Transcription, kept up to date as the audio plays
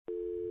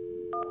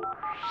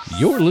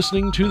You're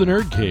listening to The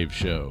Nerd Cave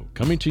Show,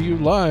 coming to you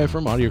live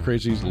from Audio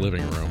Crazy's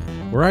living room,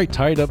 where I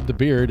tied up the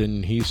beard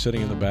and he's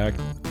sitting in the back.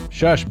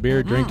 Shush,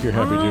 beard, drink your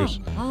happy juice.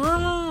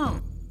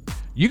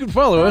 You can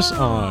follow us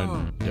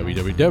on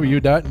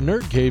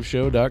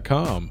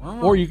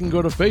www.nerdcaveshow.com, or you can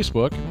go to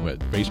Facebook at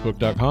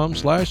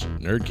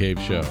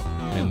facebook.com/nerdcaveshow.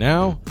 And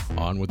now,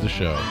 on with the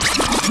show.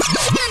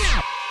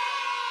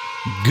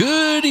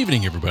 Good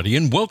evening, everybody,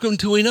 and welcome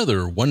to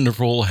another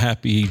wonderful,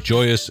 happy,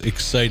 joyous,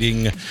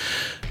 exciting,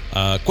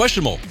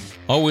 questionable,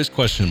 always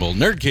questionable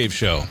Nerd Cave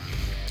Show.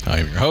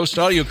 I'm your host,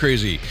 Audio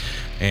Crazy,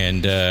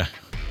 and I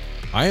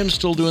am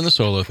still doing the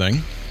solo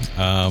thing.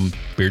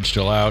 Beard's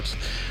still out.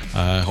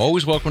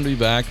 Always welcome to be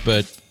back,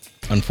 but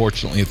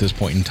unfortunately at this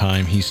point in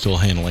time, he's still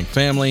handling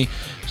family,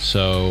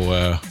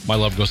 so my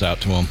love goes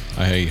out to him.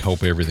 I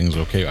hope everything's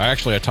okay. I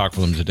talked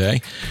with him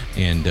today,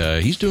 and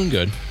he's doing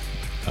good.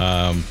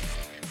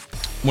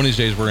 One of these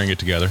days, we're going to get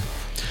together.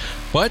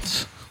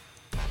 But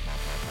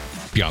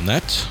beyond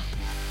that,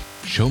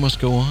 show must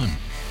go on.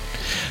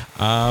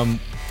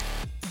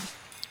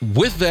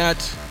 With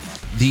that,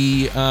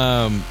 we're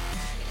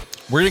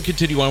going to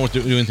continue on with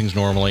doing things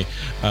normally.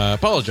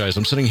 Apologize.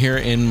 I'm sitting here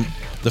and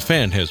the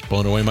fan has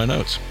blown away my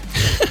notes.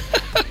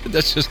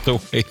 That's just the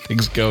way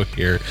things go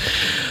here.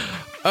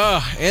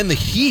 And the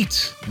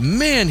heat.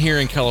 Man, here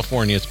in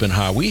California, it's been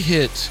hot. We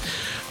hit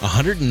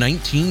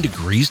 119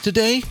 degrees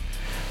today.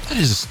 That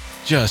is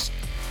just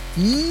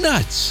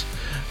nuts.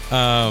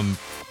 I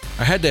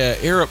had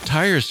to air up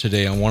tires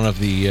today on one of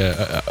the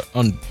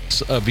on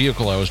a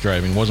vehicle I was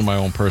driving. It wasn't my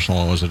own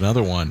personal, it was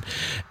another one.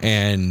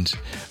 And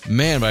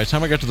man, by the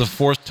time I got to the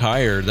fourth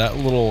tire, that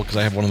little, because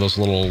I have one of those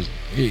little,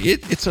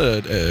 it's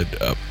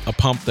a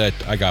pump that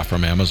I got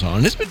from Amazon,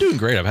 and it's been doing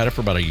great. I've had it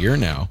for about a year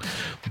now,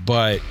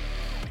 but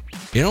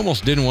it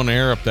almost didn't want to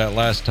air up that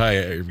last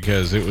tire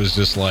because it was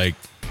just like,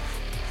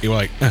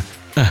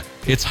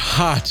 it's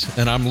hot,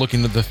 and I'm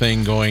looking at the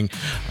thing going,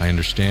 I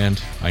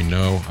understand, I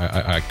know,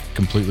 I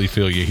completely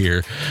feel you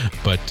here,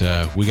 but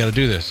we got to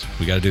do this.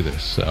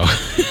 So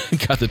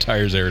got the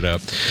tires aired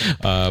up.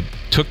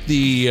 Took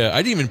the, I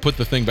didn't even put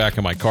the thing back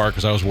in my car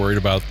because I was worried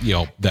about,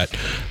 that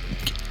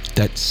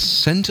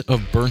scent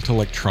of burnt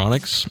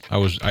electronics.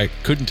 I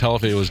couldn't tell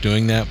if it was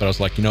doing that, but I was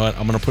like, you know what,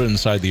 I'm going to put it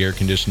inside the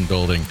air-conditioned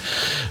building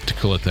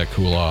to let that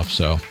cool off,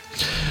 so...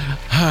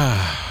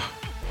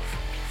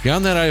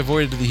 Beyond that, I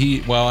avoided the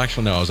heat. Well,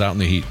 actually, no, I was out in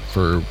the heat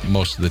for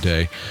most of the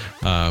day.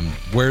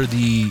 Where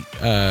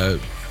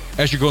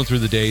as you're going through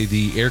the day,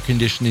 the air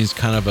conditioning is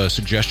kind of a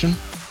suggestion.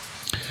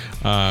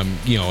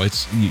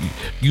 It's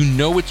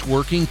it's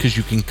working because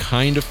you can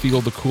kind of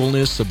feel the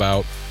coolness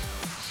about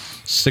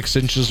 6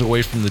 inches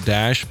away from the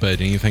dash,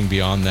 but anything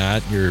beyond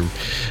that, your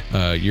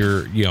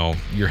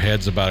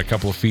head's about a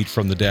couple of feet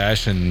from the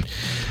dash, and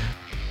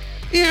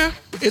yeah,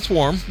 it's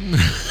warm.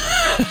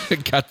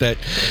 Got that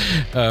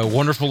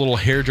wonderful little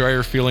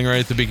hairdryer feeling right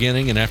at the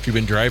beginning, and after you've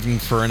been driving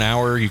for an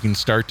hour, you can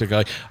start to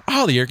go,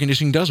 the air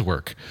conditioning does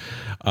work.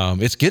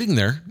 It's getting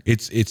there.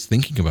 It's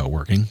thinking about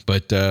working,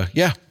 but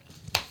yeah.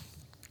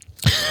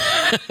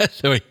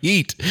 So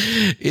heat,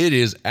 it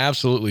is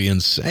absolutely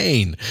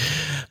insane.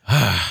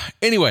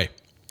 Anyway,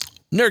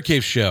 Nerd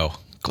Cave Show.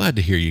 Glad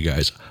to hear you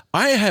guys.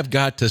 I have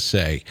got to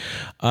say,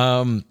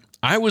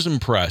 I was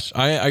impressed.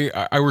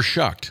 I was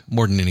shocked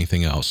more than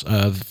anything else.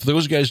 For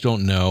those guys who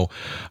don't know,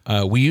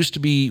 we used to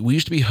be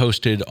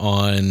hosted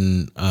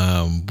on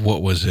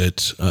what was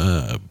it?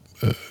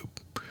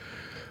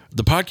 The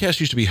podcast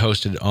used to be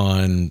hosted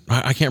on,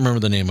 I can't remember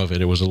the name of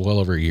it. It was well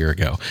over a year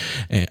ago.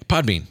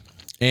 Podbean,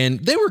 and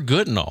they were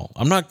good and all.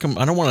 I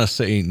don't want to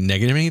say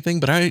negative or anything,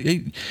 but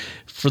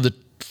for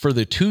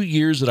the 2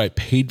 years that I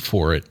paid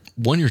for it,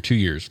 1 or 2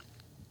 years,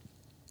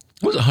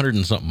 it was $100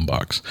 and something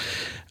bucks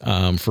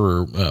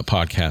for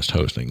podcast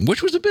hosting,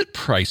 which was a bit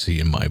pricey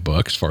in my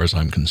book as far as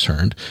I'm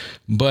concerned.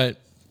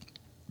 But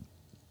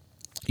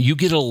you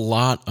get a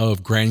lot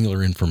of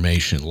granular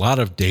information, a lot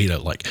of data,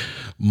 like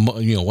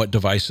what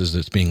devices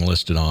it's being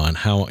listed on,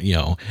 how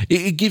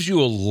it gives you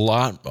a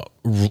lot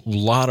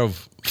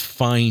of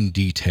fine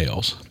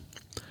details.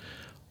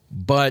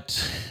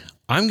 But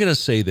I'm going to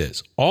say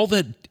this: all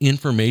that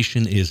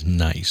information is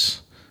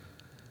nice.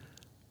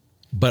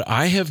 But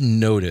I have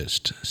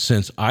noticed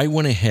since I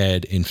went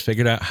ahead and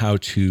figured out how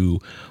to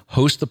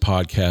host the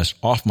podcast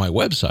off my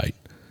website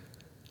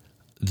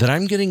that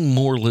I'm getting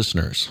more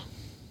listeners.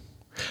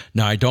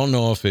 Now, I don't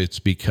know if it's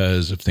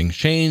because of things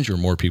change or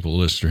more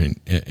people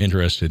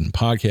interested in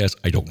podcasts.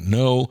 I don't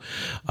know.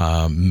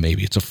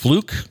 Maybe it's a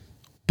fluke.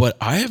 But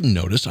I have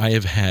noticed I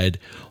have had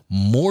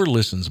more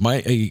listens.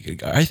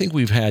 I think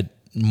we've had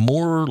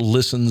more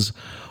listens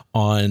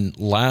on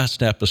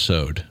last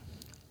episode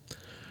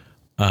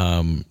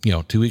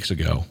 2 weeks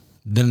ago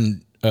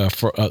than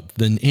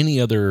any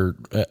other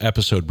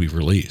episode we've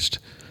released.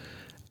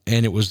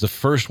 And it was the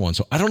first one.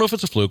 So I don't know if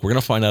it's a fluke. We're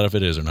going to find out if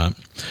it is or not.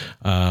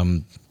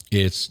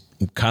 It's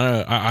kind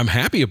of, I'm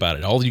happy about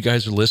it. All of you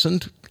guys who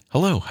listened,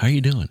 hello, how you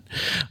doing?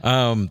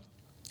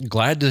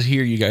 glad to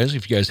hear you guys.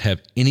 If you guys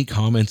have any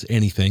comments,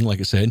 anything, like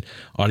I said,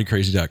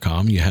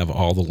 audiocrazy.com, you have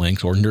all the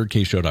links, or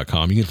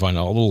nerdcaveshow.com. You can find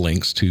all the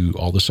links to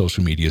all the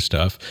social media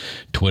stuff,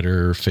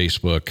 Twitter,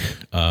 Facebook.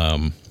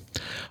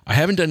 I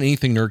haven't done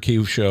anything Nerd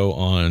Cave Show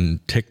on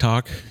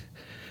TikTok,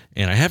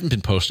 and I haven't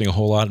been posting a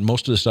whole lot.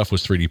 Most of the stuff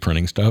was 3D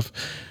printing stuff.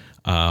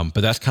 But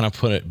that's kind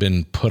of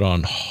been put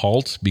on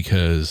halt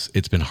because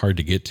it's been hard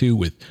to get to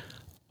with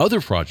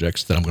other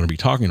projects that I'm going to be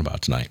talking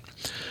about tonight.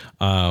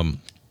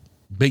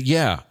 But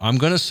yeah, I'm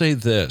going to say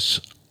this.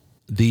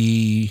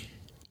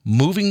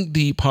 Moving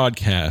the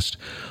podcast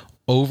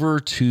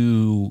over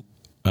to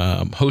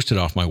hosted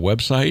off my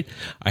website,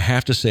 I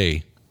have to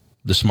say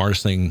the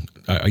smartest thing,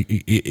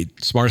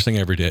 smartest thing I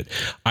ever did.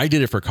 I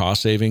did it for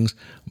cost savings,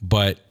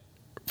 but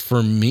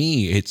for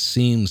me, it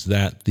seems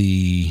that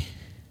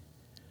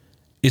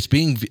it's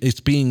being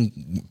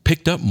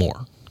picked up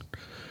more,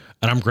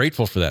 and I'm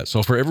grateful for that.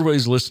 So for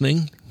everybody's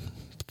listening,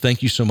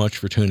 thank you so much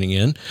for tuning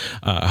in.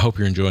 I hope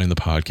you're enjoying the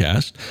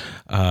podcast.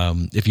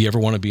 If you ever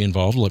want to be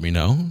involved, let me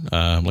know.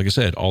 Like I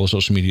said, all the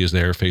social media is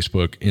there: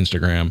 Facebook,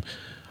 Instagram.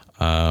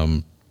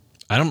 I'm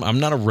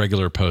not a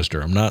regular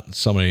poster. I'm not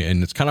somebody,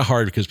 and it's kind of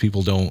hard because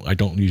I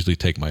don't usually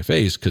take my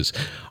face, because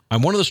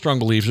I'm one of the strong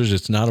believers.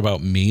 It's not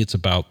about me. It's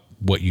about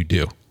what you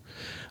do.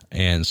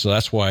 And so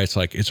that's why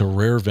it's a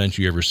rare event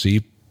you ever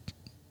see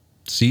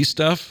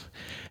stuff.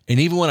 And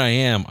even when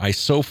I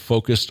so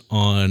focused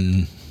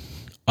on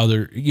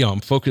I'm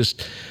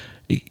focused.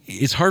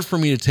 It's hard for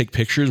me to take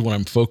pictures when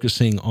I'm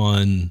focusing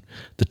on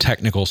the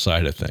technical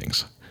side of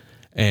things.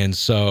 And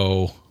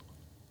so,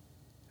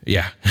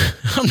 yeah,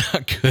 I'm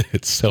not good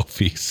at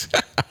selfies,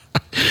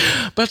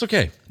 but that's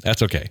okay.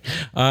 That's okay.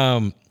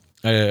 I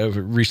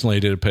recently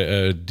did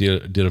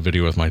a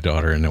video with my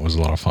daughter, and it was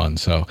a lot of fun.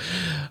 So,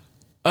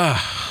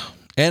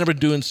 and I've been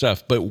doing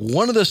stuff, but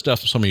one of the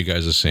stuff some of you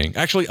guys are seeing,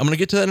 actually, I'm going to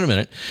get to that in a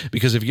minute,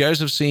 because if you guys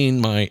have seen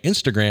my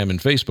Instagram and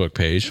Facebook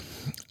page,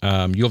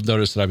 you'll have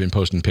noticed that I've been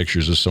posting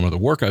pictures of some of the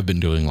work I've been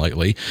doing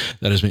lately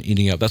that has been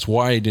eating up. That's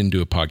why I didn't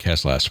do a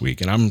podcast last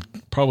week. And I'm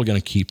probably going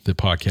to keep the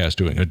podcast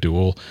doing a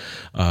dual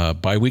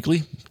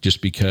bi-weekly,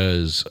 just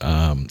because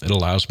it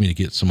allows me to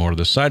get some more of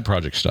the side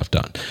project stuff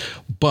done.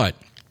 But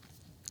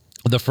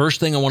the first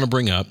thing I want to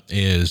bring up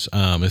is,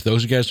 if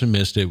those of you guys have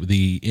missed it,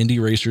 the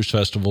Indie Racers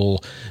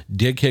Festival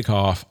did kick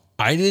off.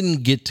 I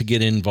didn't get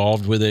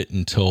involved with it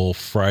until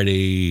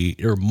Friday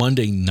or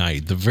Monday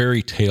night, the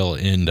very tail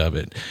end of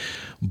it.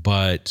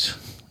 But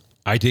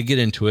I did get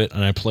into it,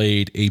 and I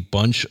played a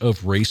bunch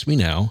of Race Me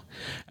Now,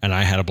 and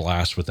I had a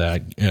blast with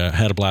that.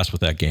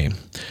 Game.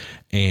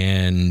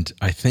 And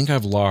I think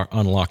I've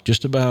unlocked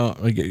just about.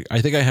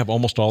 I think I have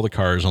almost all the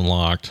cars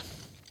unlocked.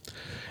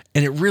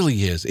 And it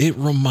really is. It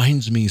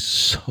reminds me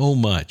so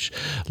much.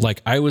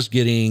 Like I was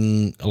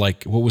getting,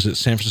 what was it?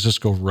 San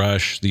Francisco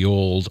Rush, the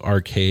old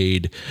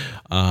arcade,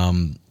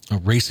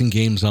 racing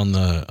games on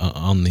the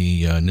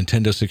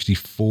Nintendo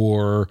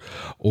 64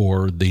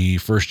 or the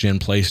first gen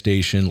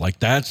PlayStation. Like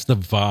that's the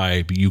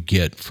vibe you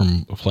get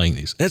from playing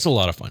these. It's a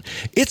lot of fun.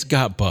 It's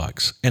got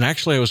bugs. And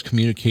actually I was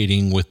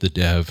communicating with the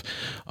dev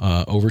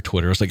over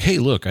Twitter. I was like, hey,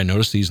 look, I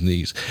noticed these and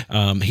these.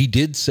 He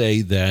did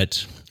say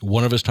that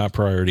one of his top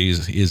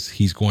priorities is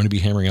he's going to be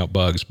hammering out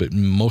bugs, but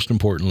most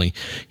importantly,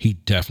 he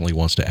definitely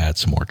wants to add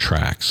some more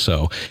tracks.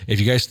 So if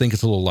you guys think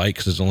it's a little light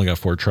because it's only got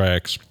 4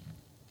 tracks,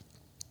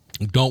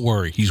 don't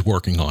worry, he's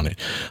working on it.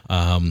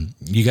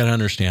 You got to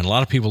understand, a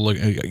lot of people look,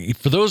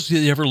 for those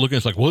that ever look,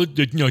 it's like, well,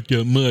 it's not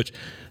that much.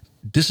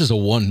 This is a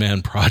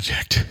one-man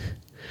project.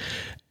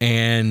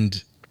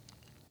 And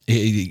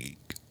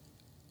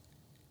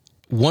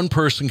one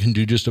person can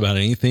do just about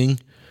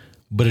anything,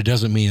 but it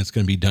doesn't mean it's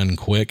going to be done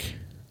quick.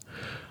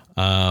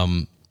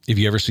 If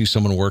you ever see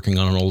someone working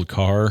on an old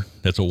car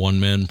that's a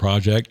one-man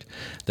project,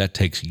 that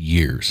takes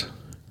years.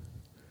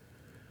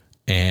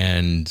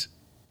 And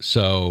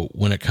so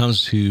when it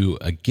comes to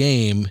a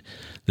game,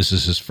 this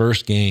is his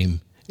first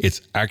game.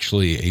 It's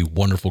actually a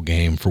wonderful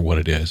game for what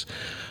it is.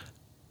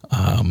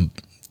 And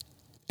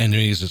it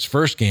is its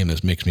first game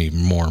that makes me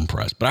more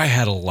impressed. But I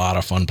had a lot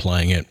of fun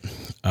playing it.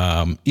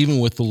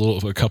 Even with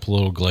a couple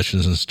little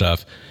glitches and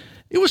stuff.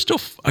 It was still,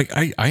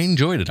 I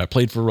enjoyed it.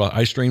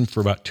 I streamed for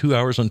about 2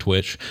 hours on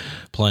Twitch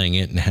playing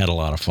it and had a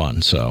lot of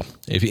fun. So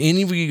if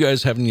any of you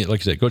guys haven't,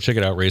 like I said, go check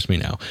it out, Race Me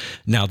Now.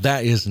 Now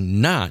that is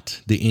not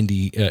the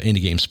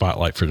indie game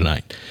spotlight for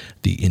tonight.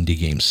 The indie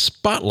game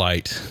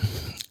spotlight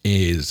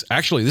is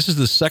actually, this is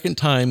the second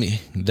time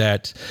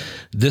that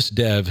this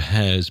dev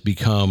has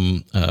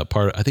become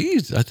part of, I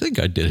think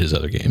I did his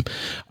other game.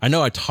 I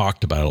know I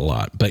talked about it a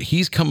lot, but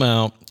he's come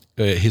out,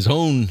 his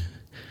own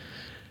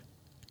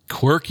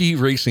quirky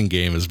racing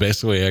game is the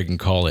best way I can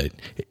call it.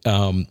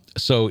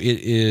 So it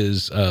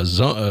is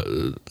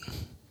I'm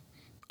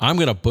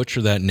going to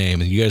butcher that name,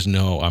 and you guys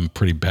know I'm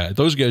pretty bad.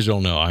 Those guys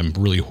don't know I'm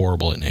really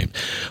horrible at names.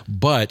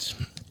 But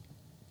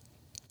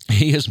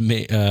he has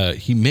made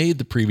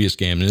the previous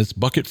game, and it's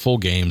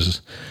Bucketful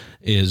Games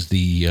is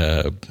the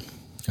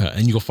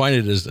and you'll find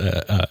it as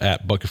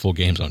at Bucketful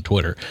Games on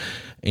Twitter.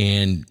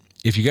 And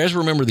if you guys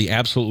remember the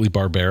Absolutely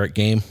Barbaric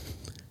game,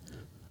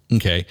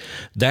 Okay.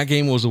 That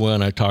game was the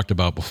one I talked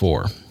about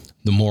before.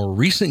 The more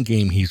recent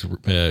game he's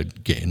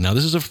now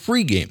this is a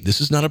free game.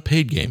 This is not a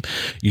paid game.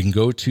 You can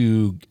go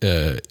to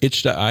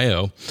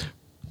itch.io.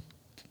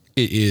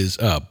 It is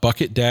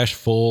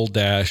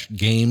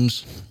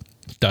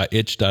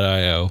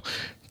bucket-full-games.itch.io.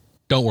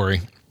 Don't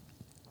worry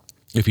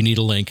if you need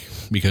a link,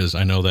 because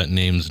I know that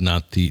name's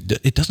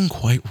it doesn't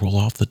quite roll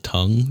off the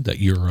tongue, that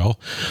URL,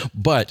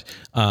 but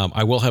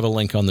I will have a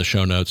link on the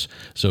show notes.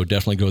 So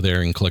definitely go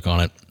there and click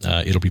on it.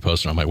 It'll be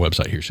posted on my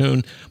website here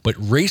soon. But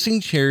Racing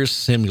Chairs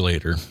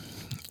Simulator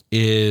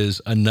is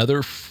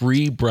another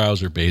free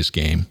browser-based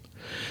game.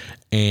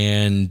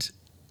 And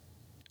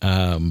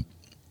to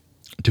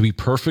be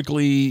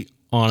perfectly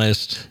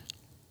honest,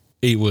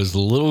 it was a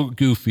little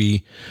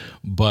goofy,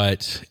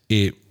 but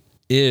it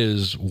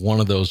is one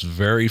of those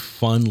very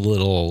fun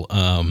little,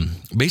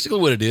 basically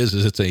what it is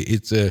it's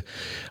a,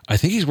 I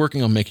think he's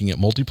working on making it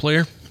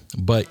multiplayer,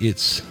 but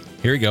it's,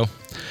 here we go,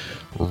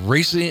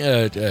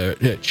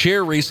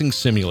 chair racing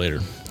simulator.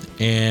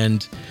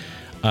 And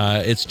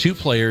it's 2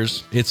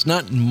 players. It's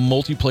not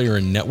multiplayer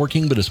and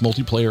networking, but it's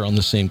multiplayer on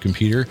the same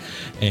computer.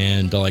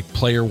 And like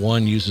player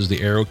 1 uses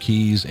the arrow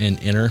keys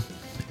and enter,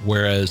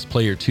 whereas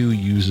player 2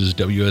 uses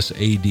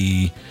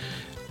WSAD,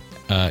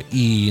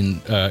 E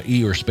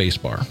or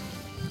spacebar.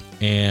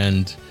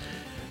 And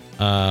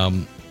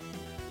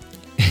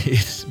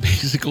it's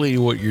basically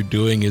what you're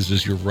doing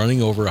is you're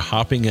running over,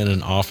 hopping in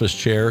an office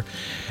chair.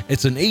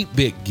 It's an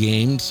 8-bit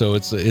game, so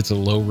it's a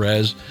low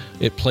res.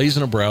 It plays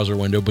in a browser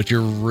window, but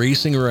you're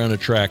racing around a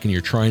track and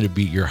you're trying to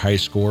beat your high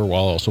score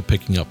while also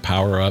picking up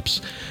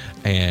power-ups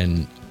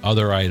and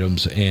other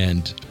items.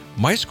 And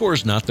my score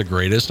is not the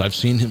greatest. I've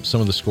seen some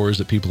of the scores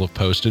that people have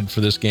posted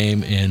for this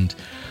game, and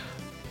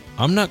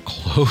I'm not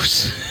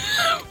close.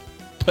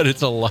 But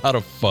it's a lot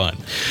of fun.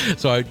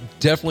 So I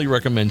definitely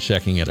recommend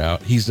checking it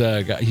out. He's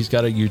got a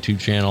YouTube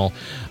channel.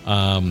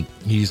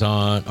 He's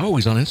on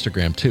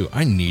Instagram too.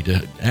 I need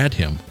to add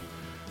him.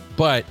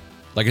 But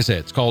like I said,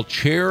 it's called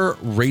Chair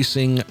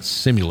Racing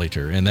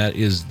Simulator, and that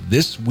is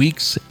this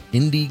week's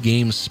Indie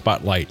Game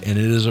Spotlight, and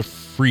it is a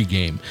free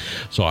game.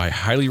 So I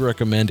highly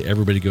recommend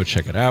everybody go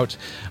check it out.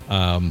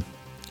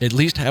 At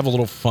least have a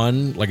little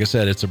fun. Like I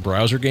said, it's a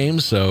browser game,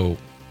 so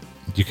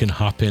you can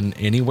hop in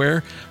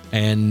anywhere.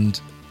 And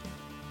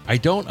I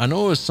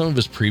know with some of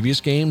his previous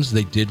games,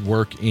 they did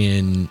work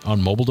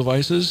on mobile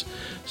devices.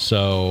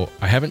 So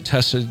I haven't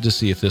tested to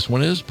see if this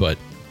one is, but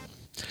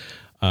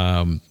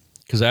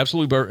because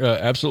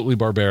Absolutely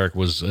Barbaric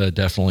was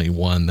definitely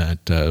one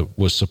that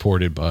was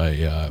supported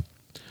by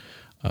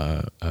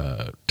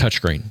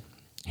touchscreen.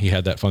 He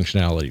had that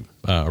functionality.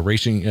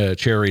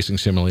 Chair racing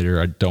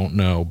simulator, I don't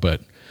know, but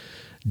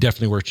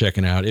definitely worth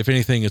checking out. If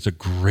anything, it's a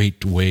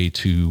great way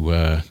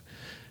to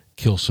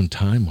kill some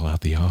time while at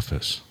the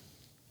office.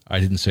 I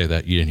didn't say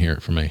that. You didn't hear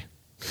it from me.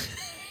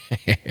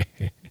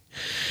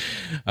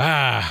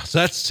 So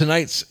that's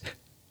tonight's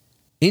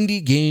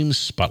Indie Games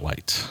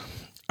Spotlight.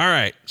 All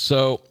right.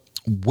 So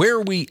where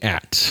are we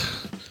at?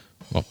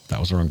 Well, that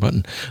was the wrong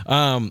button.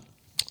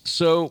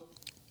 So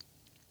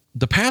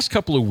the past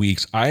couple of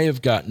weeks, I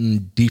have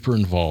gotten deeper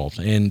involved,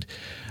 and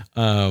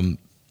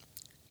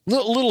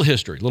little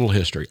history.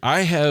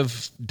 I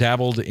have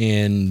dabbled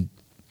in,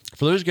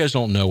 for those of you guys who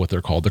don't know what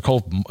they're called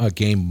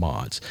game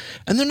mods.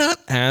 And they're not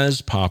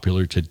as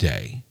popular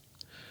today.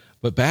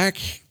 But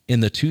back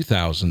in the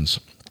 2000s,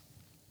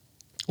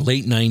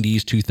 late 90s,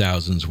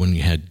 2000s, when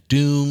you had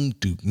Doom,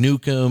 Duke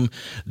Nukem,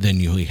 then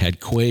we had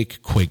Quake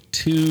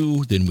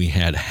 2, then we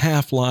had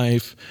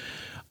Half-Life.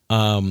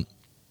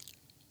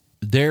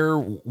 There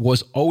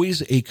was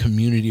always a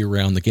community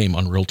around the game.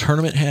 Unreal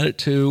Tournament had it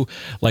too.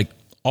 Like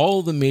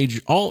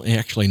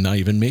actually not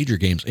even major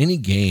games, any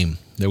game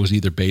that was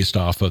either based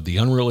off of the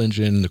Unreal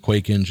Engine, the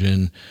Quake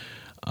engine,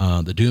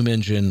 the Doom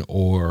engine,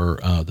 or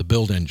the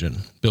Build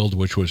engine. Build,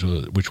 which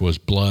was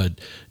Blood,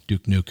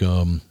 Duke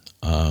Nukem,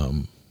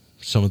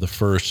 some of the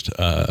first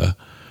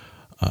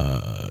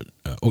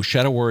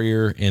Shadow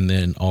Warrior, and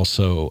then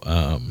also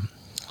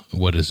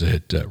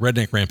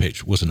Redneck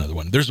Rampage was another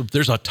one.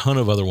 There's a ton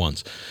of other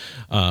ones,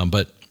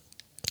 but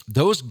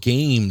those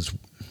games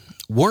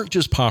weren't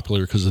just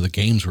popular because the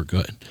games were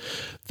good.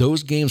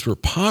 Those games were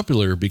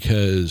popular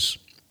because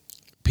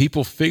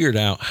people figured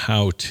out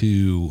how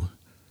to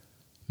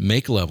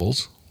make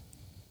levels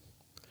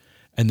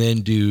and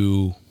then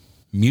do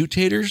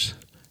mutators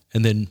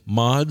and then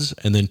mods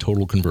and then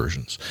total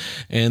conversions.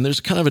 And there's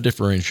kind of a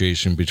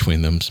differentiation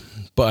between them.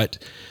 But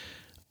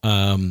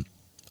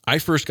I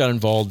first got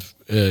involved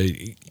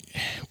back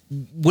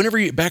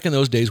in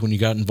those days when you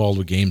got involved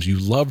with games, you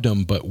loved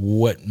them, but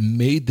what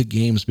made the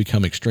games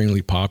become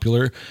extremely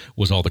popular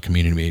was all the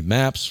community made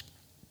maps.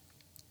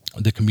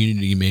 The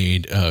community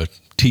made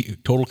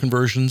total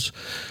conversions,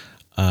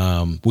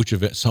 which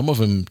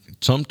some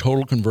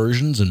total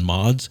conversions and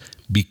mods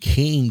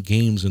became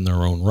games in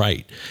their own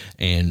right.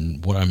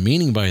 And what I'm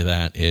meaning by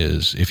that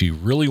is, if you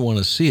really want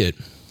to see it,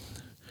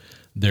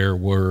 there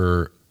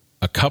were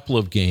a couple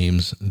of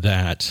games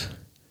that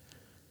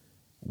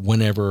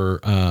whenever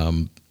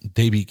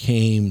they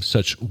became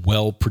such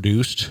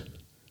well-produced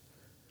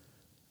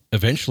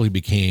eventually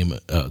became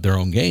their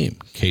own game.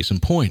 Case in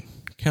point,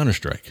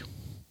 Counter-Strike.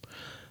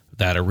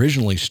 That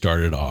originally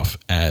started off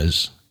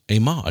as a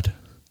mod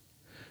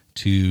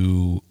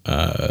to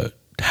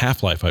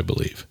Half-Life, I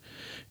believe.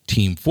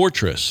 Team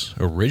Fortress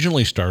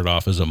originally started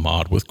off as a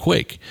mod with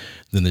Quake.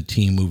 Then the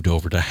team moved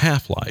over to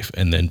Half-Life,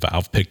 and then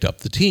Valve picked up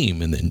the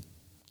team, and then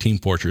Team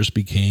Fortress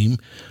became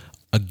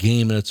a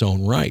game in its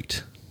own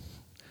right.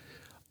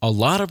 A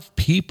lot of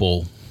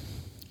people,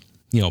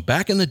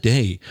 back in the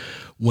day,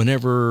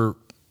 whenever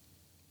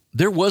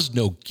there was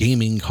no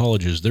gaming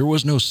colleges, there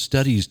was no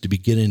studies to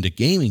get into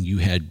gaming. You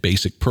had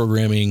basic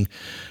programming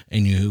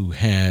and you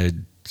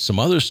had some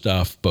other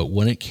stuff, but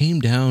when it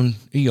came down,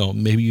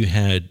 maybe you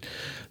had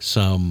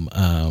some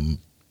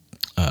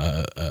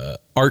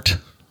art.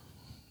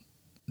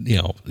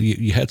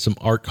 You had some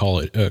art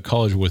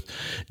college with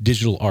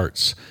digital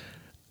arts,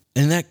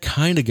 and that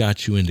kind of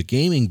got you into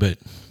gaming. But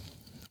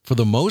for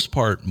the most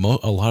part,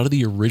 a lot of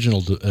the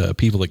original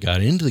people that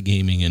got into the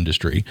gaming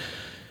industry,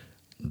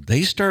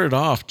 they started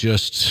off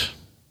just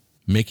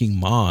making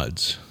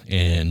mods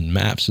and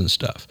maps and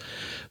stuff.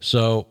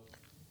 So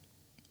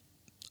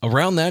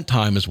around that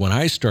time is when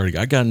I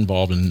got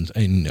involved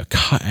in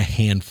a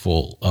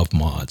handful of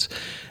mods.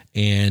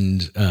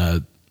 And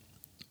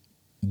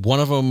one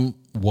of them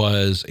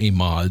was a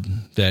mod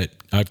that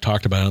I've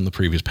talked about on the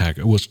previous pack.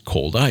 It was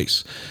Cold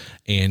Ice.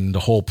 And the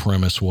whole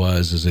premise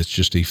is it's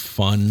just a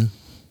fun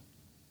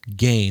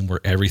game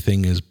where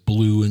everything is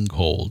blue and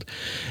cold.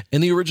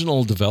 And the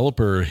original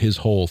developer, his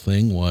whole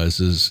thing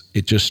is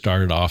it just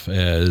started off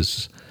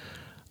as,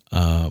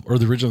 or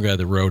the original guy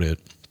that wrote it,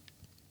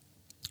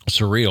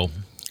 Surreal,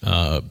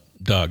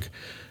 Doug,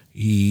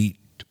 he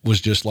was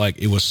just like,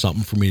 it was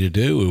something for me to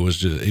do.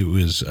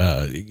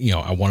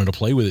 I wanted to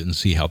play with it and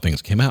see how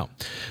things came out.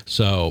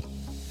 So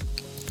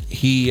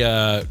he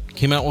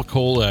came out with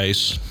Cold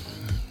Ice.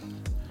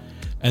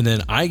 And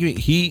then I think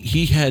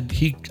he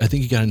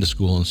got into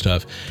school and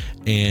stuff,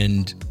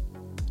 and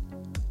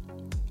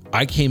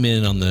I came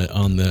in on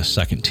the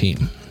second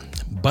team,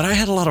 but I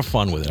had a lot of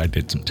fun with it. I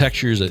did some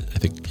textures. I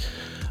think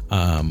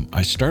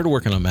I started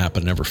working on a map,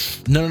 but I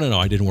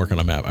didn't work on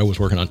a map. I was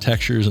working on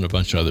textures and a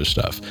bunch of other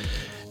stuff,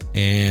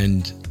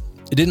 and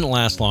it didn't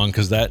last long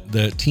because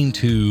the team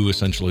 2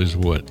 essentially is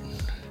what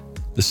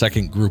the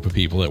second group of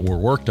people that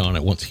worked on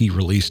it once he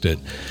released it.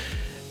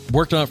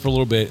 Worked on it for a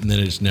little bit, and then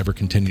it just never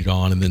continued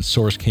on. And then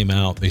Source came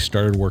out. They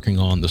started working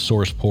on the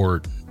Source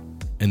port,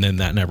 and then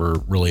that never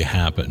really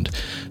happened.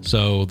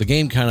 So the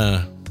game kind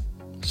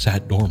of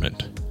sat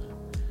dormant.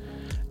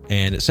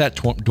 And it sat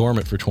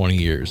dormant for 20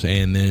 years.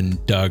 And then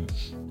Doug,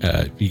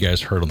 you guys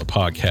heard on the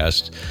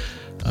podcast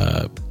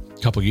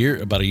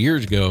about a year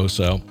ago,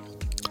 so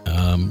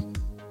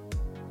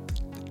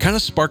kind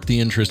of sparked the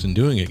interest in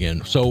doing it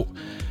again. So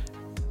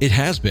it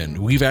has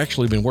been. We've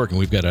actually been working.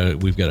 We've got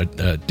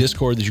a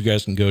Discord that you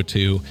guys can go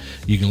to.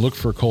 You can look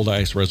for Cold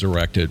Ice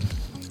Resurrected.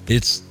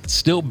 It's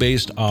still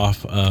based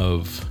off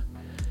of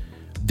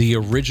the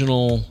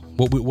original,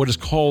 what is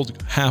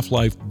called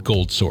Half-Life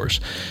Gold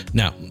Source.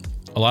 Now,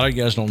 a lot of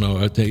you guys don't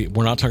know.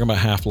 We're not talking about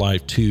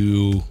Half-Life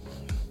 2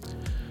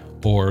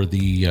 or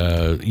we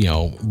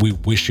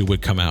wish it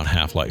would come out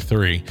Half-Life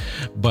 3,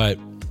 but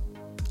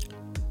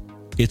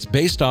it's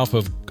based off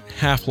of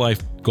Half-Life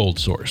Gold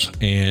Source.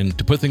 And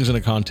to put things into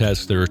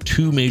context, there are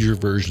 2 major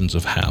versions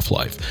of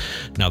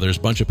Half-Life. Now, there's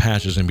a bunch of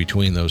patches in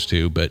between those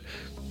 2, but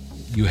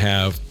you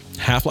have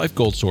Half-Life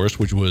Gold Source,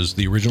 which was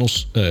the original,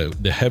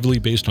 the heavily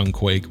based on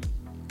Quake,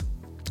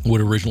 what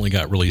originally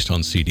got released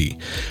on CD.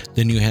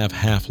 Then you have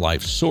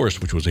Half-Life Source,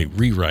 which was a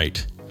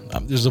rewrite.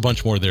 There's a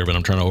bunch more there, but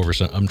I'm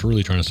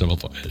really trying to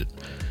simplify it.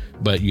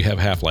 But you have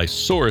Half-Life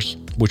Source,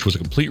 which was a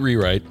complete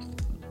rewrite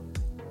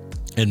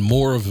and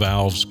more of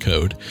Valve's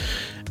code.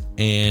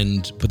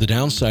 But the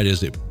downside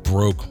is it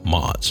broke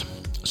mods.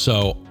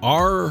 So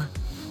our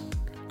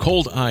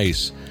Cold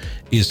Ice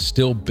is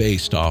still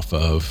based off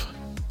of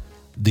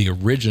the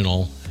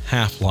original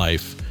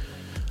Half-Life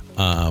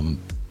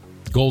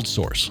Gold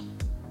Source.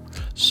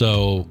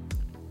 So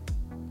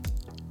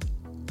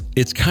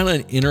it's kind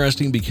of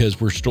interesting because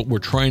we're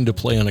trying to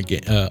play on a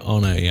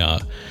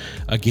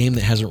game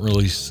that hasn't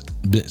really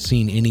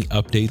seen any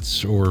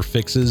updates or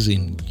fixes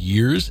in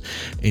years,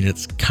 and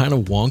it's kind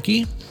of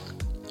wonky.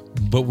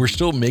 But we're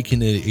still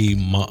making it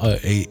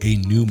a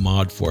new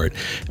mod for it,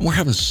 and we're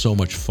having so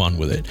much fun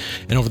with it.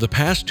 And over the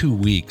past 2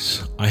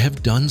 weeks, I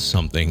have done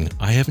something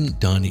I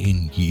haven't done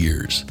in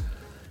years.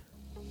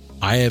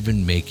 I have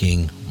been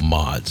making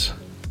mods.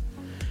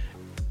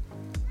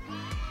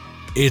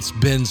 It's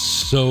been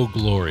so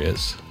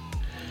glorious.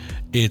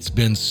 It's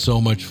been so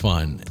much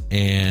fun,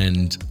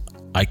 and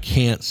I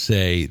can't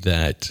say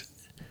that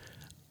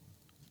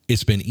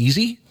it's been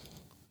easy,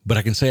 but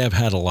I can say I've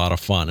had a lot of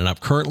fun. And I've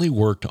currently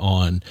worked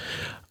on,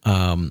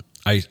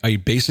 I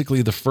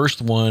basically, the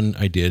first one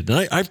I did,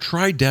 and I've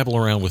tried dabble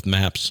around with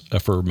maps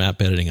for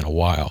map editing in a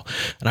while.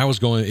 And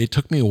it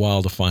took me a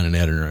while to find an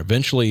editor.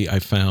 Eventually I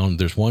found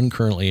there's one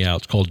currently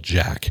out. It's called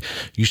Jack. It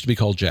used to be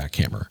called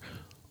Jackhammer.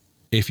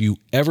 if you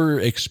ever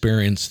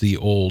experience the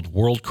old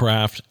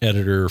Worldcraft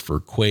editor for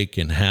Quake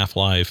and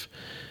Half-Life,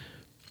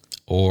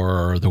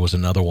 or there was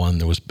another one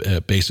that was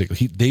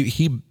basically the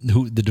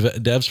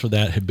devs for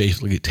that had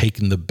basically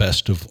taken the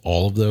best of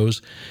all of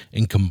those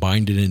and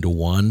combined it into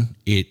one.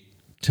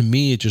 To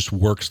me, it just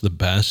works the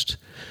best.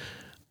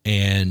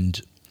 And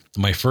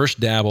my first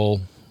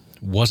dabble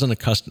wasn't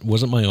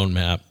my own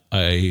map.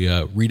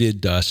 I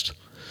redid Dust.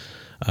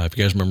 If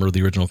you guys remember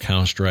the original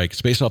Counter-Strike,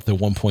 it's based off the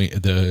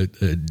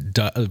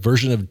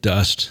version of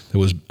Dust that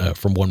was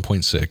from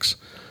 1.6,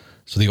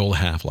 so the old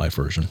Half-Life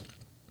version.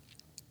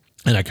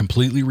 And I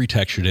completely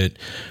retextured it,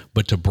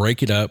 but to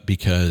break it up,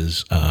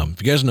 because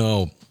if you guys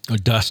know,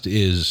 Dust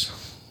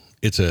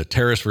it's a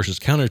terrorist versus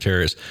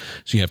counter-terrorist,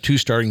 so you have two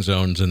starting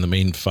zones and the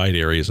main fight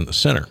areas in the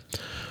center.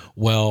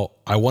 Well,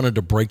 I wanted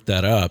to break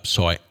that up,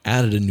 so I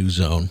added a new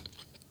zone,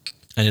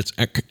 and it's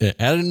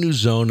added a new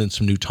zone and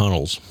some new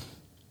tunnels.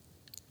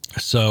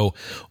 So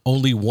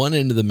only one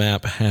end of the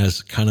map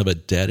has kind of a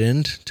dead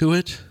end to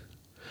it.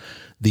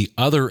 The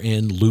other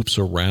end loops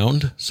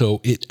around.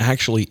 So it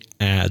actually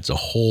adds a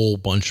whole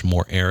bunch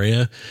more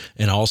area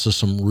and also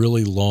some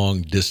really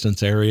long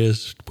distance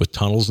areas with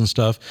tunnels and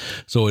stuff.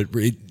 So it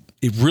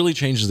really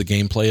changes the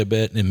gameplay a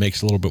bit and makes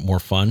it a little bit more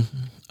fun.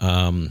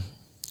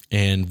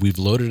 And we've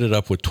loaded it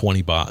up with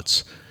 20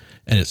 bots.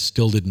 And it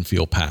still didn't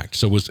feel packed.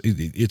 So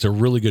it's a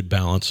really good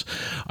balance.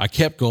 I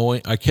kept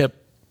going. I kept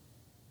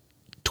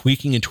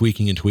tweaking and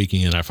tweaking and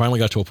tweaking, and I finally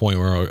got to a point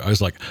where I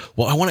was like,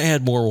 well, I want to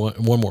add one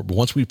more. But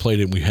once we played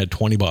it and we had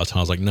 20 bots, and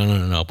I was like,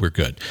 no, we're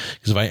good.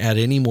 Because if I add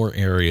any more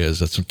areas,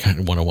 that's kind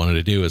of what I wanted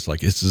to do. Is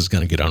like, this is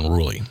going to get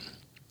unruly.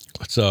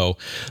 So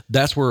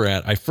that's where we're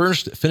at. I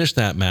first finished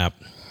that map,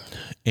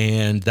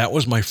 and that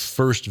was my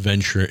first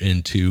venture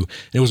into,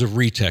 it was a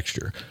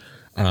retexture.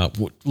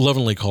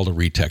 Lovingly called a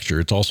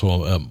retexture. It's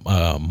also a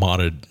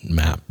modded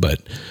map,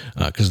 but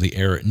because of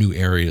the new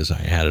areas I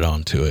added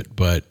onto it.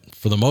 But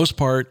for the most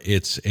part,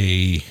 it's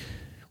a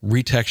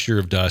retexture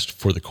of Dust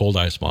for the Cold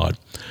Ice mod.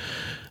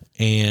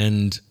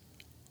 And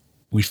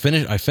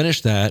I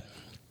finished that.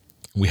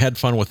 We had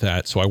fun with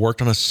that. So I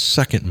worked on a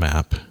second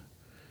map. And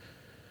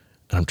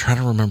I'm trying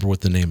to remember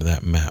what the name of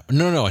that map.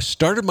 No, I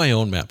started my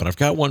own map, but I've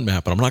got one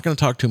map, but I'm not going to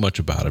talk too much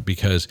about it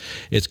because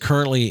it's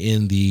currently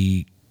in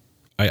the,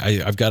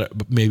 I've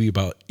got maybe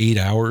about 8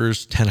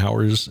 hours, 10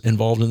 hours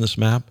involved in this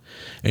map.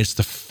 And it's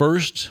the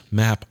first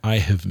map I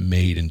have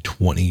made in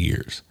 20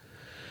 years.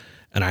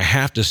 And I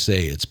have to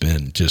say, it's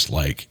been just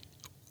like,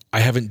 I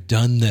haven't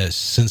done this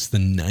since the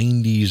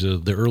 90s or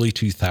the early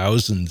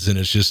 2000s. And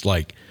it's just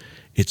like,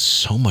 it's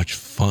so much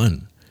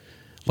fun.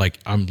 Like,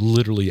 I'm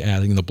literally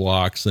adding the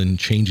blocks and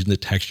changing the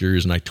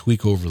textures, and I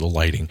tweak over the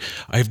lighting.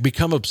 I've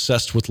become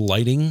obsessed with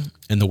lighting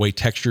and the way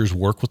textures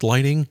work with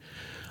lighting.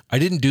 I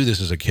didn't do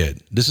this as a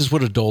kid. This is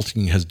what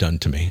adulting has done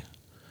to me.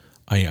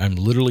 I'm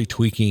literally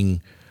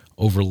tweaking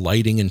over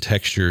lighting and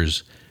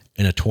textures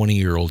in a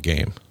 20-year-old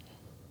game.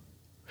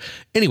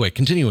 Anyway,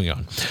 continuing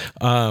on.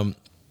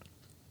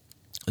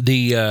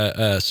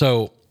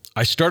 So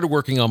I started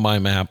working on my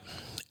map,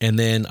 and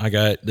then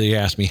they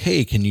asked me,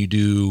 hey, can you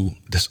do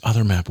this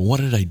other map?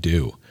 What did I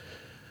do?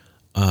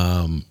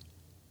 I'm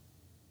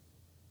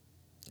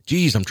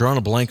drawing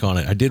a blank on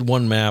it. I did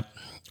one map.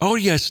 Oh,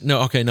 yes.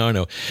 No, okay, no, I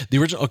know. The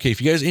original, okay, if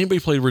you guys, anybody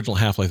played original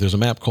Half-Life, there's a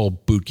map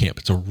called Boot Camp.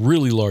 It's a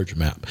really large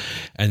map.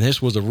 And this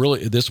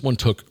one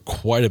took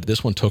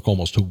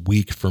almost a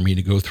week for me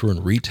to go through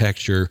and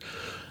retexture.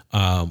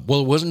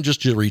 Well, it wasn't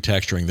just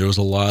retexturing. There was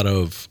a lot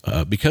of,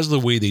 because of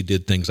the way they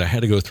did things, I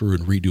had to go through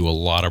and redo a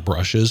lot of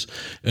brushes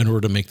in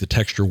order to make the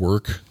texture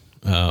work,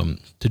 to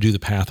do the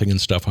pathing and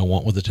stuff I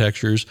want with the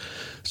textures.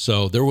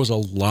 So there was a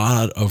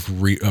lot of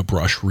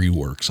brush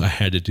reworks I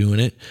had to do in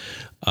it.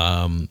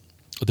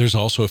 There's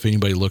also, if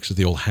anybody looks at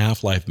the old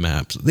Half-Life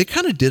maps, they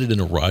kind of did it in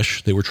a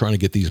rush. They were trying to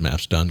get these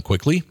maps done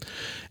quickly.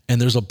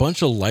 And there's a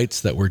bunch of lights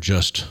that were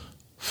just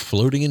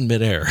floating in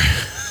midair.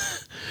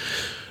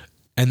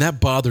 And that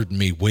bothered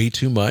me way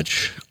too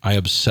much. I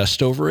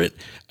obsessed over it,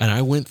 and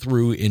I went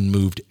through and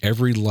moved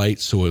every light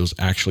so it was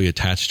actually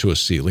attached to a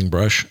ceiling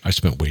brush. I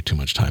spent way too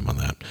much time on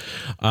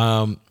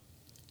that.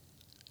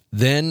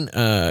 Then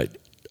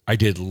I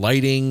did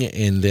lighting,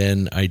 and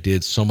then I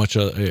did so much,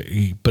 a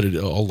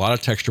lot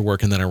of texture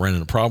work, and then I ran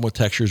into a problem with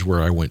textures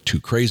where I went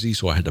too crazy,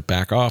 so I had to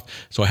back off.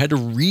 So I had to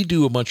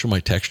redo a bunch of my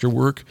texture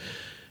work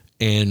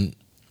and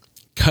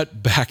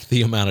cut back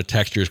the amount of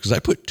textures because I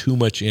put too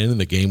much in,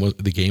 and the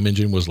game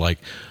engine was like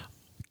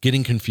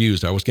getting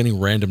confused. I was getting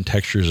random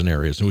textures in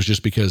areas. And it was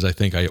just because I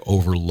think I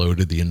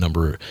overloaded the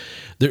number.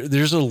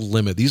 There's a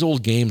limit. These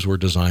old games were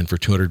designed for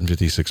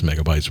 256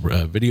 megabytes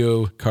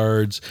video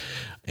cards,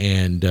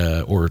 and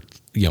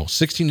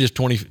 16 to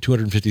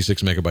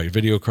 256 megabyte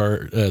video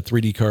card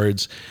 3D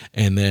cards,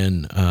 and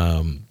then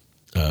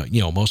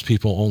most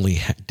people only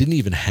didn't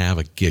even have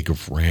a gig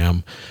of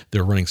RAM.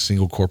 They're running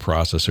single core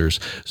processors.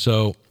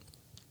 So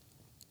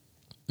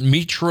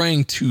me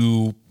trying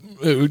to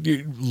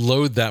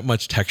load that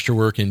much texture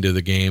work into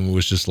the game. It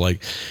was just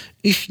like,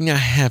 "Ich not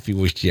happy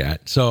with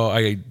that." So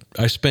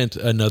I spent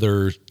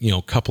another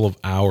couple of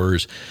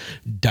hours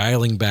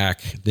dialing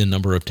back the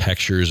number of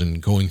textures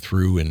and going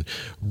through and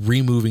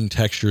removing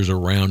textures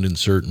around in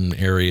certain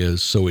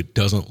areas so it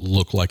doesn't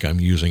look like I'm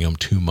using them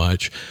too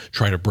much.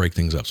 Try to break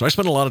things up. So I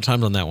spent a lot of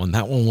time on that one.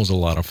 That one was a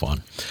lot of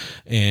fun.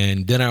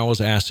 And then I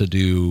was asked to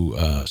do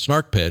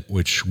Snark Pit,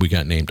 which we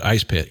got named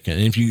Ice Pit.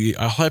 And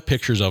I'll have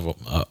pictures of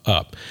them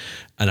up.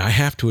 And I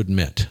have to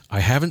admit, I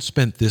haven't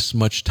spent this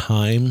much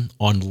time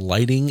on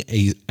lighting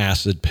a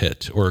acid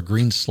pit or a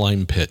green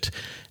slime pit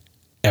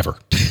ever.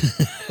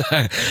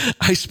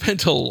 I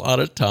spent a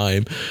lot of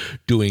time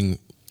doing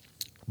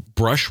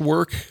brush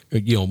work,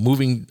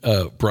 moving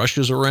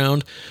brushes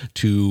around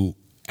to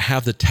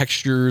have the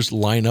textures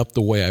line up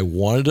the way I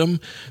wanted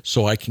them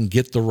so I can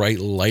get the right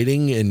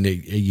lighting. And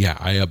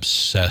I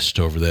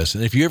obsessed over this.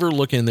 And if you ever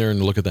look in there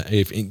and look at that,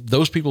 if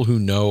those people who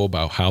know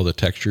about how the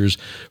textures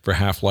for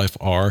Half-Life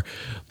are,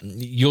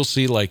 you'll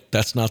see like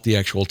that's not the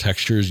actual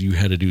textures. You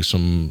had to do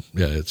some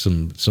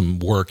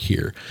work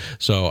here.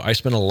 So I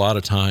spent a lot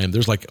of time.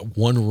 There's like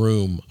one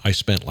room I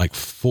spent like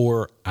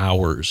 4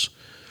 hours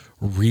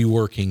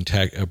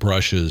reworking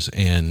brushes.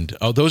 And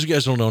those of you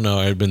guys who don't know,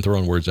 I've been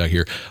throwing words out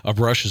here. A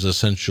brush is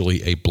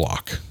essentially a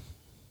block.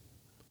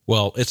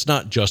 Well, it's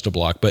not just a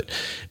block, but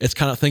it's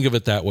kind of, think of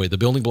it that way. The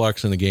building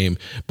blocks in the game,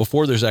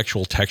 before there's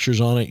actual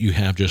textures on it, you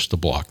have just the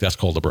block. That's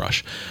called a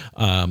brush.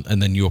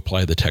 And then you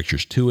apply the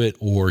textures to it,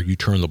 or you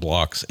turn the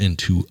blocks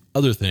into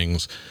other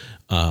things,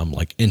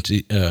 like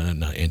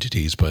not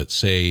entities, but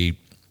say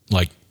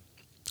like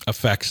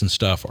effects and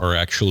stuff are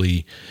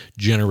actually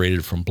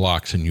generated from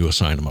blocks, and you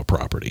assign them a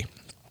property.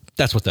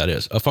 That's what that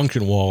is, a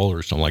function wall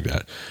or something like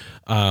that.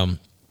 But I'm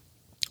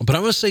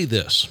going to say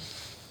this,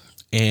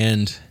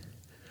 and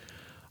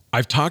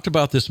I've talked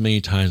about this many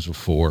times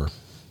before,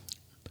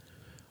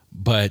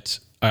 but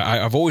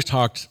I've always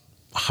talked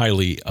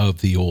highly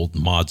of the old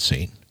mod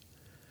scene.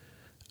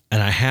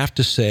 And I have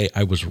to say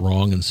I was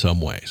wrong in some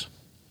ways.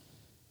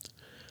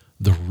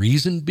 The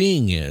reason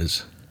being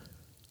is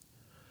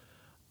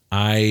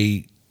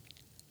the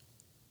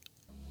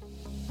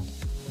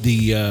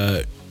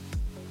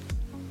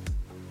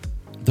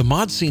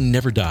mod scene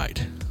never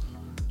died.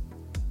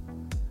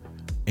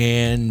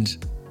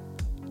 And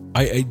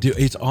I do.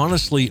 It's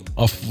honestly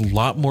a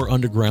lot more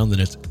underground than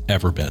it's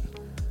ever been.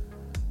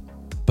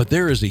 But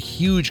there is a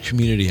huge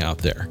community out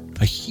there,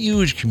 a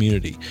huge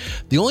community.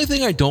 The only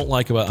thing I don't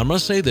like about, I'm going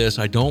to say this,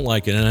 I don't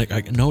like it, and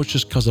I know it's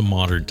just because of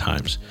modern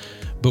times,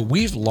 but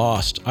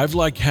I've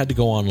had to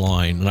go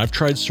online, and I've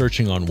tried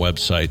searching on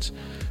websites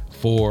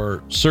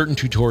for certain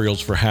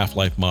tutorials for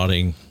Half-Life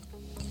modding,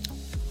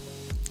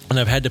 and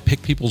I've had to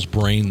pick people's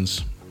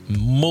brains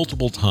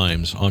multiple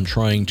times on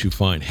trying to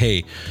find,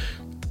 hey,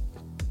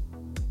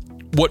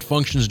 what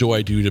functions do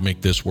I do to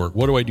make this work?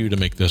 What do I do to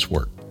make this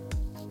work?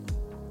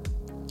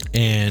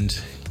 And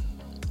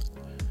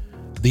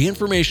the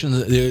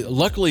information,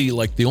 luckily,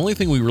 like the only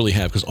thing we really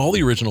have, because all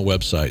the original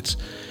websites,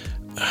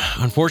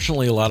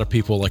 unfortunately, a lot of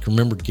people, like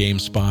remember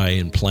GameSpy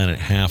and Planet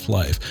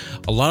Half-Life,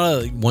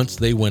 once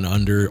they went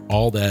under,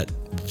 all that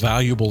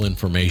valuable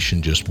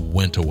information just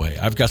went away.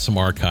 I've got some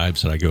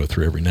archives that I go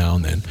through every now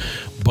and then,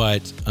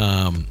 but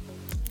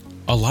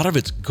a lot of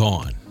it's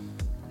gone.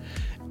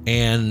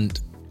 And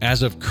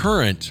as of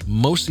current,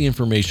 most of the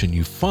information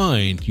you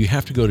find, you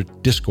have to go to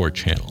Discord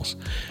channels.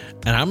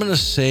 And I'm going to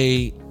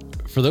say,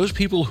 for those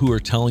people who are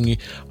telling you,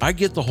 I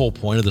get the whole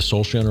point of the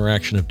social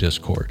interaction of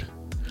Discord.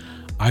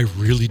 I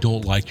really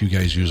don't like you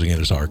guys using it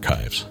as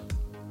archives.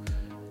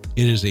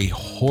 It is a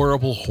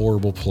horrible,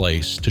 horrible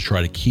place to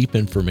try to keep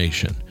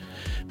information,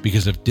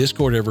 because if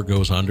Discord ever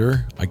goes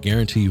under, I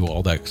guarantee you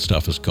all that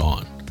stuff is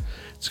gone.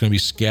 It's going to be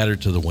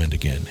scattered to the wind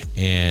again.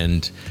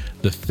 And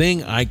the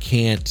thing I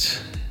can't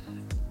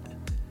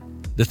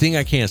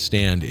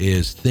stand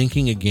is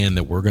thinking again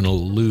that we're going to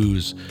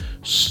lose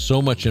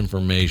so much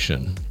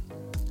information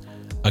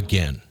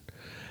again.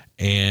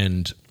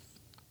 And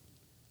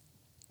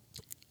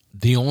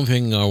the only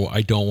thing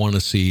I don't want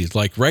to see is,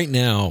 like right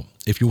now,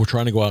 if you were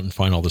trying to go out and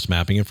find all this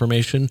mapping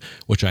information,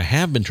 which I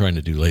have been trying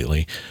to do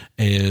lately,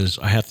 is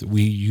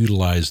we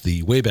utilize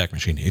the Wayback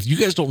Machine. If you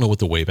guys don't know what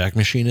the Wayback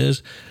Machine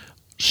is,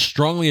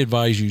 strongly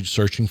advise you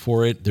searching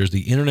for it. There's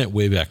the Internet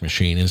Wayback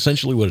Machine. And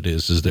essentially what it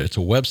is that it's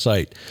a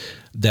website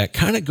that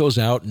kind of goes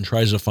out and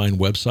tries to find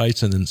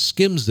websites and then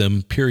skims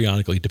them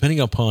periodically, depending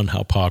upon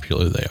how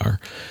popular they are.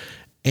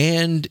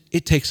 And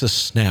it takes a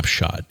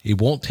snapshot.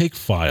 It won't take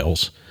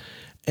files.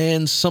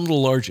 And some of the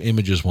large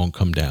images won't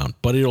come down,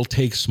 but it'll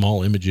take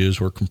small images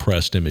or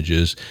compressed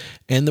images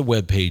and the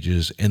web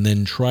pages and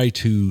then try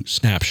to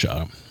snapshot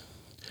them.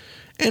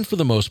 And for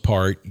the most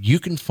part, you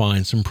can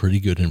find some pretty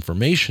good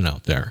information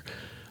out there,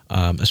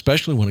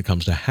 especially when it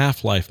comes to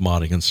Half-Life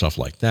modding and stuff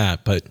like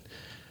that. But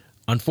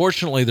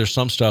unfortunately, there's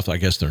some stuff I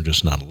guess they're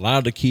just not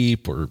allowed to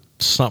keep or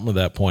something at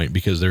that point,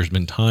 because there's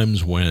been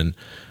times when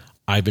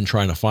I've been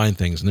trying to find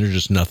things and there's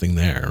just nothing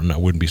there. And I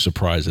wouldn't be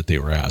surprised if they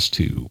were asked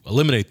to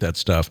eliminate that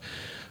stuff.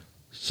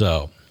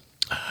 So,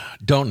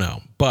 don't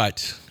know.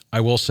 But I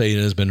will say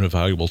it has been a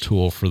valuable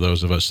tool for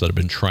those of us that have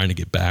been trying to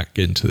get back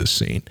into the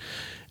scene.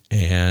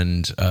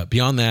 And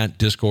beyond that,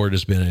 Discord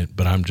has been it.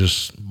 But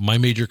my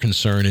major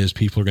concern is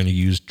people are going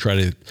to try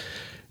to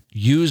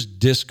use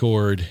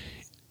Discord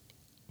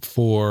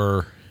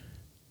for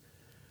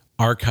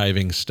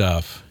archiving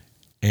stuff.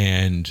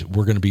 And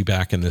we're going to be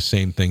back in the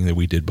same thing that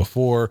we did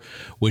before,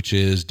 which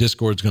is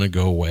Discord's going to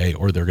go away,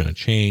 or they're going to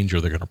change,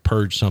 or they're going to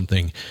purge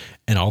something,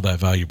 and all that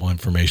valuable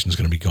information is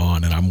going to be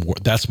gone. And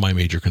that's my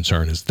major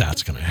concern, is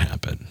that's going to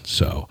happen.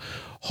 So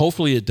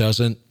hopefully it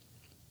doesn't.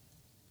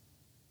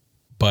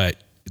 But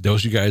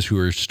those of you guys who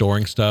are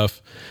storing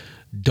stuff,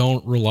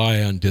 don't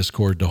rely on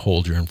Discord to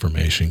hold your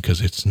information,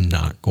 because it's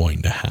not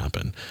going to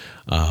happen.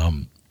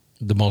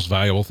 The most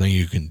valuable thing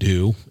you can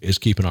do is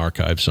keep an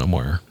archive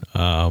somewhere.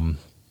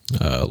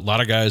 A lot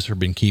of guys have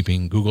been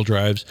keeping Google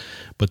Drives,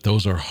 but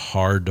those are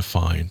hard to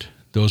find.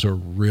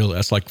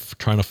 That's like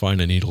trying to find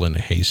a needle in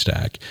a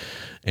haystack.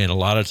 And a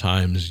lot of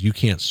times you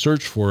can't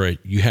search for it.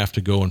 You have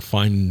to go and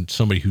find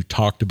somebody who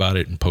talked about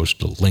it and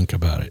post a link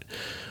about it.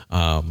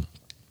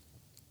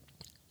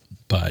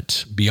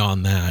 But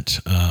beyond that,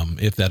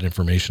 if that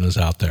information is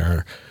out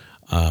there,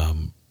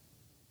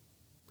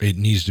 it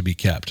needs to be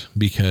kept,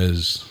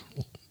 because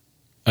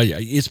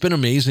it's been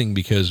amazing,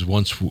 because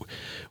once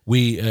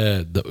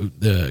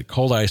the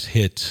Cold Ice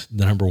hit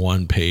the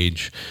 #1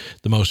 page,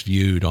 the most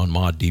viewed on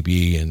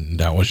ModDB, and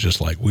that was just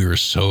like, we were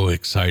so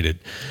excited,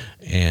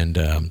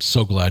 and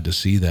so glad to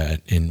see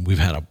that. And we've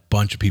had a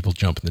bunch of people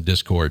jump in the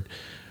Discord,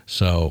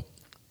 so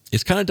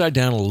it's kind of died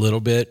down a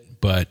little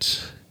bit,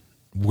 but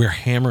we're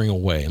hammering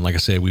away. And like I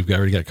said, we've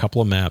already got a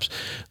couple of maps.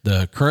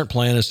 The current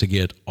plan is to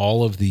get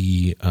all of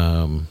the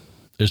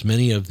there's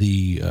many of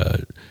the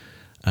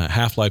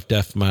Half-Life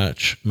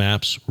Deathmatch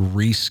maps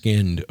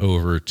reskinned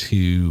over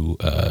to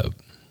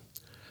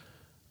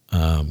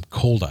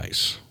Cold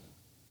Ice.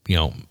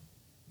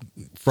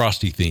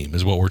 Frosty theme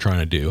is what we're trying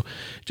to do,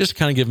 just to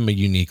kind of give them a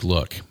unique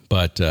look.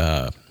 But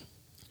I'm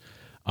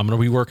going to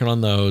be working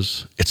on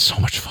those. It's so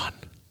much fun.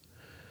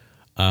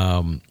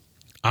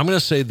 I'm going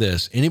to say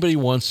this. Anybody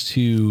wants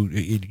to,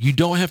 you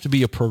don't have to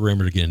be a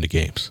programmer to get into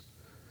games.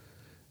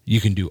 You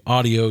can do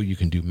audio, you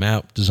can do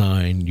map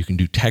design, you can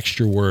do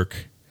texture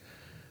work.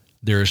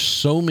 There are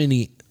so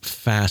many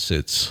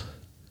facets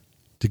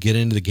to get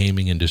into the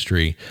gaming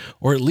industry,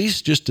 or at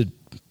least just to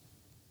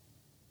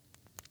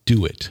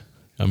do it.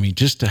 I mean,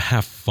 just to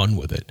have fun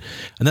with it.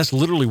 And that's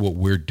literally what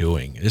we're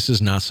doing. This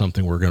is not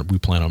something we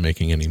plan on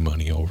making any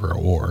money over,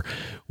 or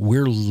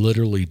we're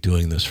literally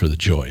doing this for the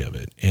joy of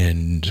it.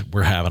 And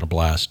we're having a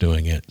blast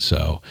doing it.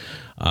 So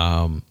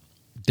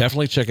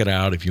definitely check it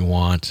out if you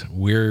want.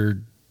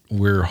 We're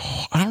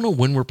I don't know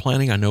when we're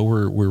planning. I know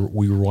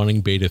we were wanting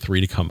beta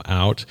 3 to come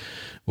out,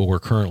 but we're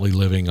currently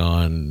living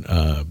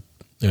on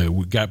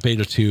we got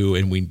beta 2,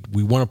 and we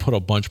want to put a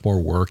bunch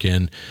more work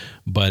in.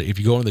 But if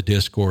you go in the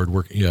Discord,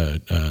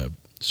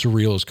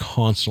 Surreal is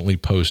constantly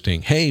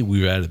posting, hey,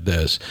 we've added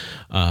this.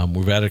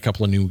 We've added a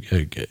couple of new,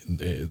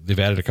 they've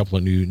added a couple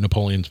of new,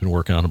 Napoleon's been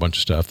working on a bunch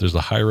of stuff. There's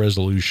the high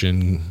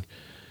resolution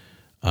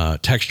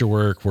texture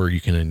work where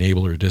you can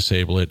enable or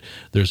disable it.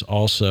 There's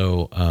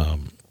also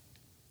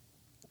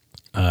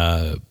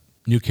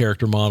new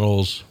character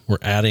models. We're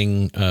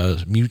adding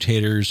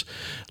mutators.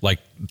 Like,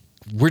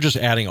 we're just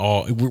adding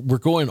we're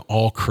going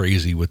all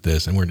crazy with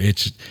this. And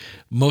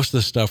most of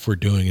the stuff we're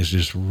doing is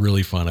just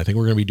really fun. I think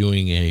we're going to be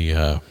doing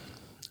a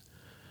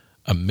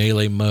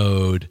melee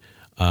mode.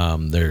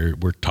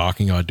 We're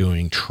talking about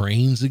doing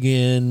trains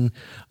again,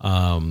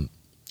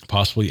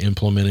 possibly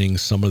implementing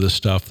some of the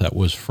stuff that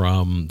was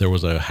there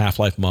was a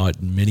Half-Life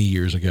mod many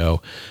years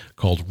ago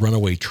called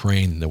Runaway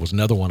Train. There was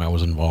another one I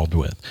was involved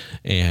with,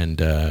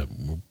 and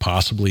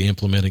possibly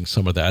implementing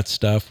some of that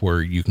stuff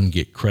where you can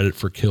get credit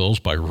for kills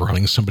by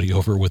running somebody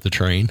over with the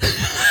train.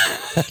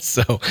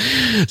 So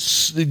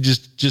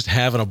just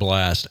having a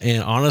blast.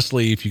 And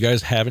honestly, if you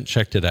guys haven't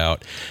checked it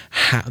out,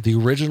 the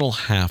original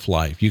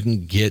Half-Life, you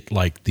can get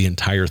like the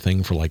entire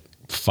thing for like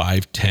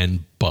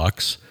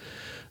 $5-10.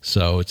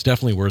 So it's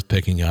definitely worth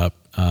picking up.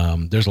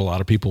 There's a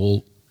lot of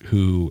people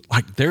who,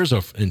 like, there's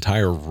an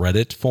entire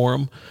Reddit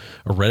forum,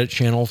 a Reddit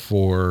channel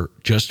for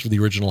the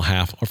original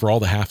for all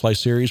the Half-Life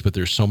series, but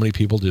there's so many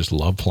people just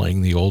love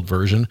playing the old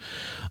version.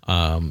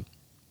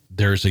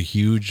 There's a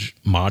huge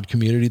mod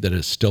community that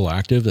is still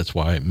active. That's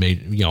why it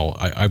made,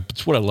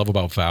 it's what I love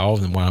about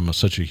Valve, and why I'm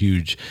such a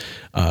huge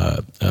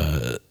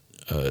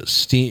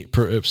Steam,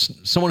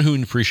 someone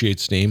who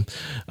appreciates Steam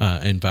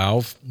and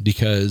Valve,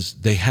 because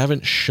they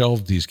haven't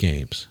shelved these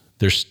games.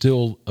 They're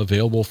still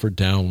available for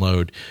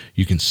download.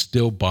 You can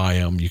still buy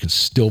them. You can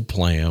still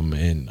play them,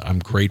 and I'm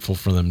grateful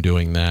for them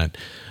doing that.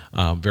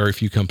 Very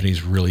few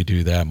companies really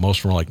do that. Most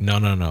of them are like,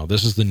 no.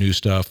 This is the new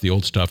stuff. The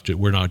old stuff,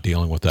 we're not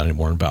dealing with that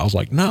anymore. And Valve's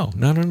like, no.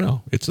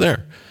 It's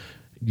there.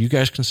 You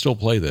guys can still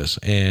play this.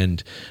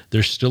 And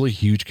there's still a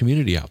huge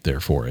community out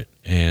there for it.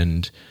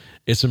 And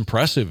it's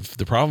impressive.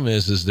 The problem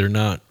is they're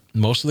not,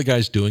 most of the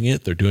guys doing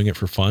it, they're doing it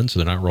for fun, so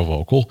they're not real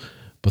vocal,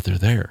 but they're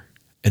there.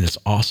 and it's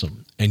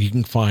awesome. And you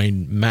can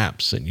find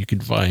maps, and you can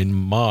find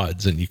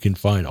mods, and you can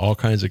find all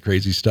kinds of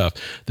crazy stuff.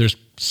 There's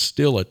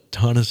still a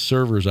ton of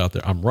servers out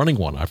there. I'm running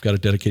one. I've got a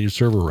dedicated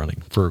server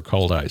running for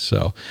Cold Ice.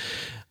 So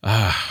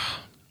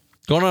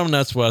going on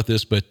nuts about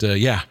this, but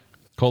yeah,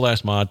 Cold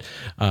Ice mod.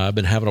 I've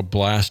been having a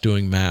blast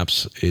doing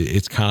maps.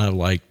 It's kind of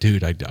like,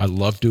 dude, I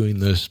love doing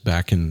this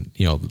back in,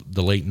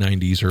 the late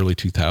 90s, early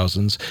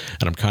 2000s,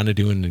 and I'm kind of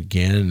doing it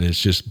again, and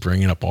it's just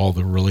bringing up all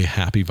the really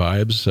happy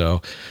vibes.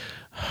 So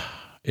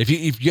if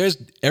you guys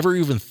ever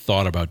even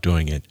thought about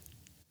doing it,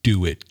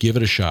 do it. Give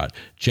it a shot.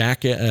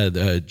 Jack,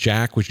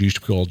 which used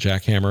to be called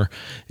Jackhammer,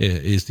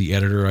 is the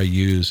editor I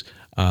use.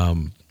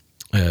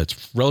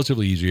 It's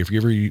relatively easy. If you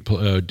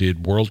ever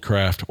did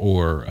Worldcraft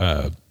or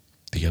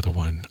the other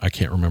one, I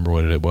can't remember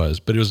what it was,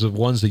 but it was the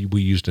ones that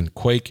we used in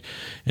Quake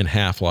and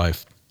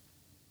Half-Life.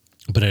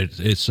 But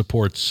it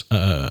supports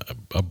a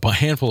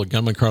handful of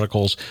Gunman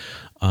Chronicles.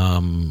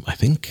 I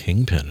think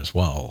Kingpin as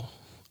well.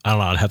 I don't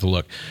know. I'd have to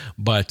look.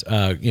 But,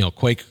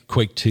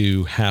 Quake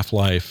 2,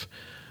 Half-Life,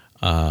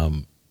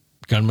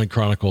 Gunman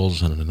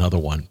Chronicles, and another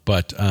one.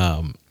 But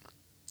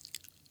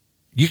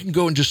you can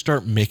go and just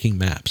start making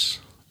maps.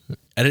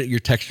 Edit your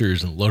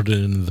textures and load it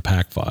into the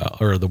pack file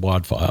or the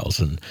WAD files.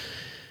 And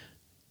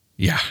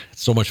yeah,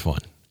 it's so much fun.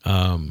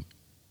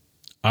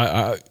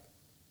 I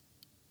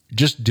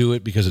just do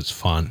it because it's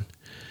fun.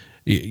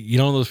 You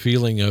know the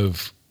feeling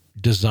of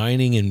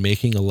designing and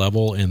making a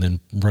level and then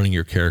running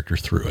your character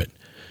through it.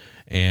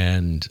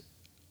 And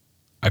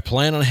I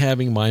plan on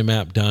having my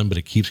map done, but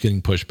it keeps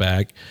getting pushed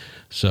back.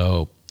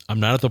 So I'm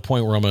not at the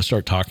point where I'm going to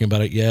start talking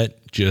about it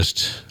yet.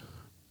 Just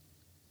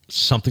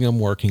something I'm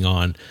working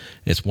on.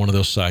 It's one of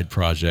those side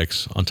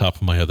projects on top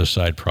of my other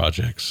side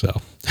projects.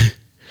 So,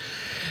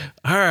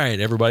 all right,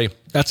 everybody,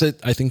 that's it.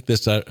 I think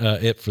that's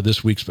it for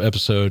this week's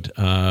episode.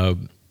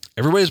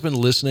 Everybody's been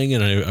listening,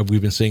 and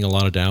we've been seeing a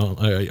lot of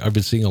I've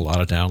been seeing a lot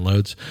of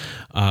downloads.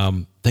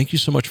 Thank you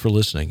so much for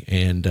listening.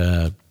 And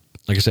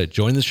like I said,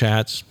 join the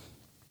chats,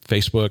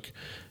 Facebook,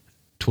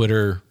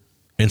 Twitter,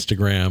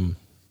 Instagram.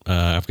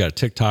 I've got a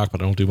TikTok,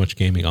 but I don't do much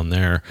gaming on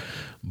there.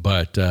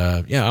 But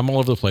yeah, I'm all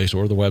over the place,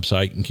 or the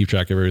website. You can keep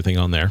track of everything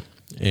on there.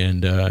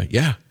 And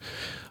yeah,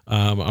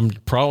 I'm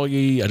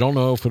probably, I don't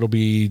know if it'll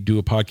do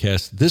a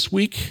podcast this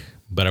week,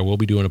 but I will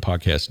be doing a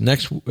podcast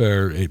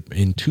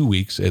in 2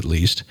 weeks at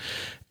least.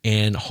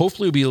 And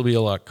hopefully it'll be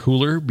a lot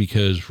cooler,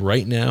 because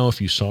right now,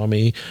 if you saw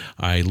me,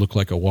 I look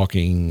like a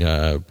walking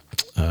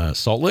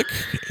salt lick.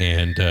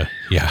 And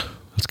yeah,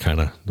 that's kind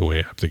of the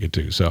way I'm thinking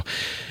too. So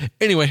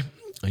anyway,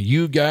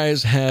 you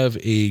guys have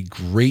a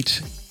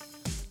great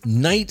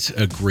night,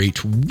 a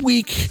great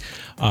week.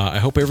 I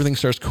hope everything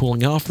starts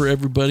cooling off for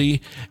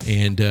everybody.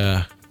 And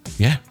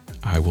yeah,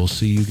 I will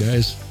see you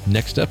guys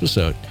next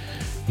episode.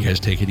 You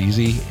guys take it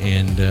easy,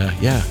 and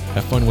yeah,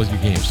 have fun with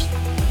your games.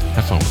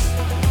 Have fun with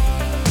it.